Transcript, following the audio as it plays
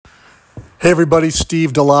Hey everybody,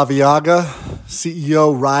 Steve DeLaviaga,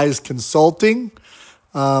 CEO Rise Consulting.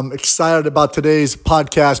 Excited about today's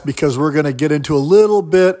podcast because we're going to get into a little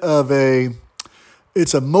bit of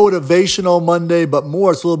it's a motivational Monday, but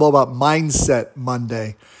more it's a little bit about mindset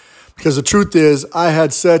Monday. Because the truth is, I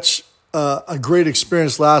had such a great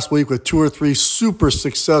experience last week with 2 or 3 super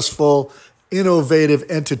successful, innovative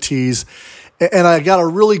entities. And I got a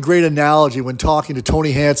really great analogy when talking to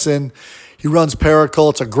Tony Hansen. He runs Paracle.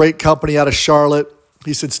 It's a great company out of Charlotte.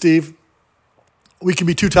 He said, Steve, we can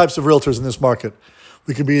be 2 types of realtors in this market.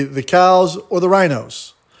 We can be the cows or the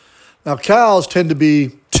rhinos. Now, cows tend to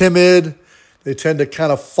be timid. They tend to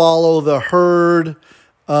kind of follow the herd.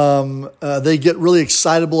 They get really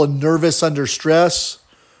excitable and nervous under stress.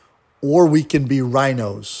 Or we can be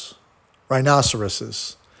rhinos,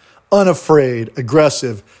 rhinoceroses, unafraid,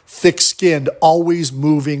 aggressive, thick-skinned, always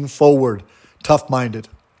moving forward, tough-minded.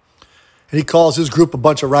 And he calls his group a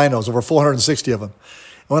bunch of rhinos, over 460 of them.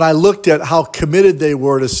 And when I looked at how committed they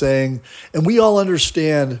were to saying, and we all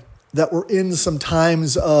understand that we're in some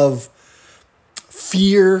times of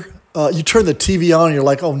fear. You turn the TV on and you're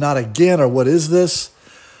like, oh, not again, or what is this?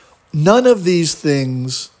 None of these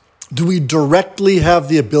things do we directly have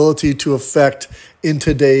the ability to affect in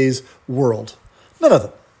today's world. None of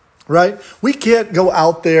them. Right? We can't go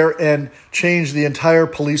out there and change the entire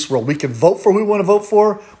police world. We can vote for who we want to vote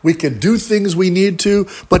for. We can do things we need to.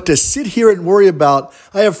 But to sit here and worry about,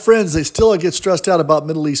 I have friends, they still get stressed out about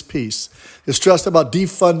Middle East peace. They're stressed about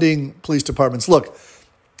defunding police departments. Look,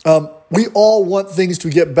 we all want things to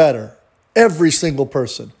get better. Every single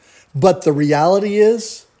person. But the reality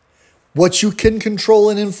is, what you can control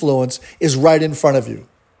and influence is right in front of you.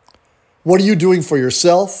 What are you doing for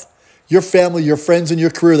yourself, your family, your friends, and your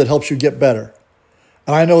career that helps you get better?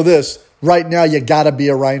 And I know this, right now you got to be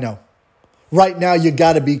a rhino. Right now you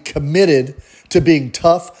got to be committed to being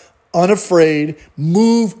tough, unafraid,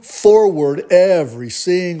 move forward every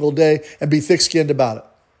single day, and be thick-skinned about it,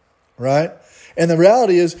 right? And the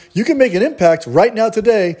reality is you can make an impact right now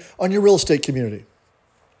today on your real estate community.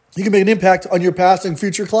 You can make an impact on your past and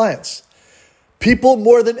future clients. People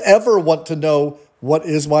more than ever want to know, what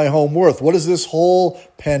is my home worth? What has this whole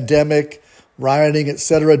pandemic, rioting,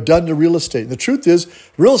 etc., done to real estate? And the truth is,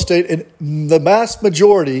 real estate in the vast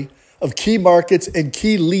majority of key markets and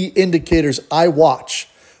key lead indicators I watch,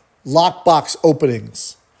 lockbox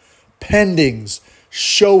openings, pendings,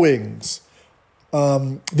 showings,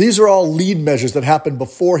 these are all lead measures that happen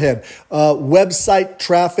beforehand. Website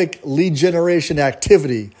traffic, lead generation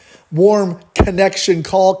activity, warm connection,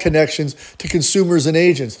 call connections to consumers and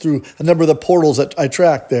agents through a number of the portals that I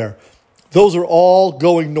track there. Those are all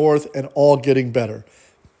going north and all getting better.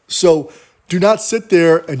 So do not sit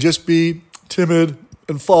there and just be timid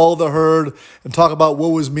and follow the herd and talk about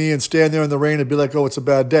woe is me and stand there in the rain and be like, oh, it's a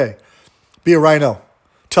bad day. Be a rhino,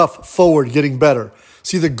 tough, forward, getting better.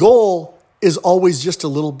 See, the goal is always just a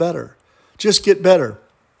little better. Just get better.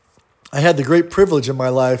 I had the great privilege in my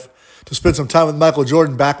life to spend some time with Michael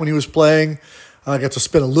Jordan back when he was playing. I got to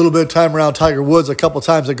spend a little bit of time around Tiger Woods a couple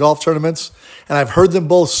times at golf tournaments. And I've heard them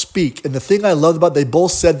both speak. And the thing I loved about it, they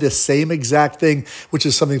both said the same exact thing, which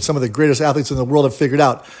is something some of the greatest athletes in the world have figured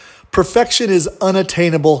out. Perfection is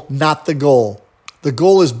unattainable, not the goal. The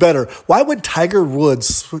goal is better. Why would Tiger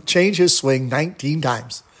Woods change his swing 19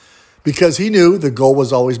 times? Because he knew the goal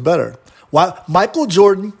was always better. Why Michael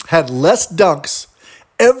Jordan had less dunks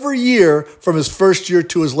every year from his first year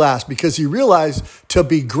to his last, because he realized to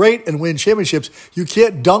be great and win championships, you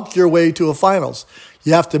can't dunk your way to a finals.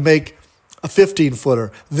 You have to make a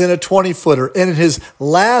 15-footer, then a 20-footer. And in his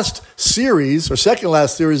last series, or second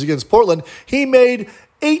last series against Portland, he made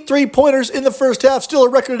 8 3-pointers in the first half, still a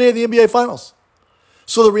record day in the NBA Finals.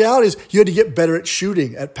 So the reality is you had to get better at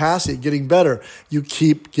shooting, at passing, getting better. You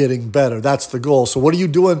keep getting better. That's the goal. So what are you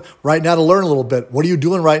doing right now to learn a little bit? What are you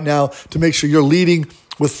doing right now to make sure you're leading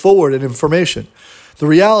with forward and information? The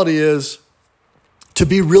reality is, to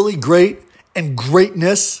be really great and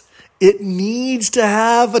greatness, it needs to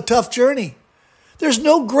have a tough journey. There's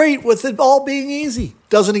no great with it all being easy.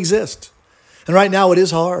 Doesn't exist. And right now it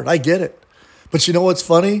is hard. I get it. But you know what's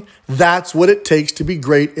funny? That's what it takes to be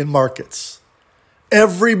great in markets.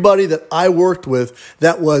 Everybody that I worked with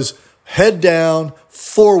that was head down,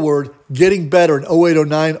 forward, getting better in 08,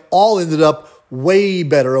 09, all ended up way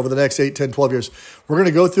better over the next 8, 10, 12 years. We're going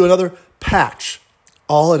to go through another patch.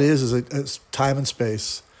 All it is time and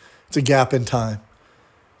space. It's a gap in time.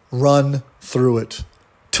 Run through it.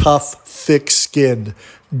 Tough, thick-skinned,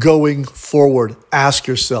 going forward. Ask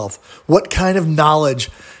yourself, what kind of knowledge,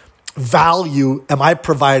 value am I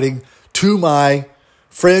providing to my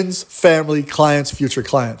Friends, family, clients, future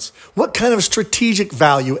clients. What kind of strategic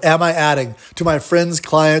value am I adding to my friends,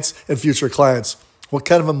 clients, and future clients? What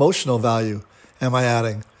kind of emotional value am I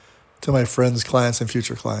adding to my friends, clients, and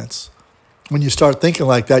future clients? When you start thinking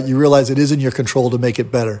like that, you realize it is in your control to make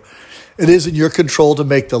it better. It is in your control to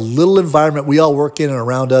make the little environment we all work in and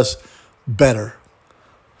around us better.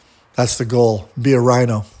 That's the goal. Be a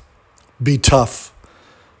rhino. Be tough.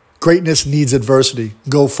 Greatness needs adversity.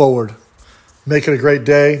 Go forward. Make it a great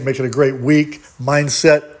day. Make it a great week.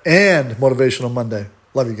 Mindset and Motivational Monday.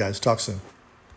 Love you guys. Talk soon.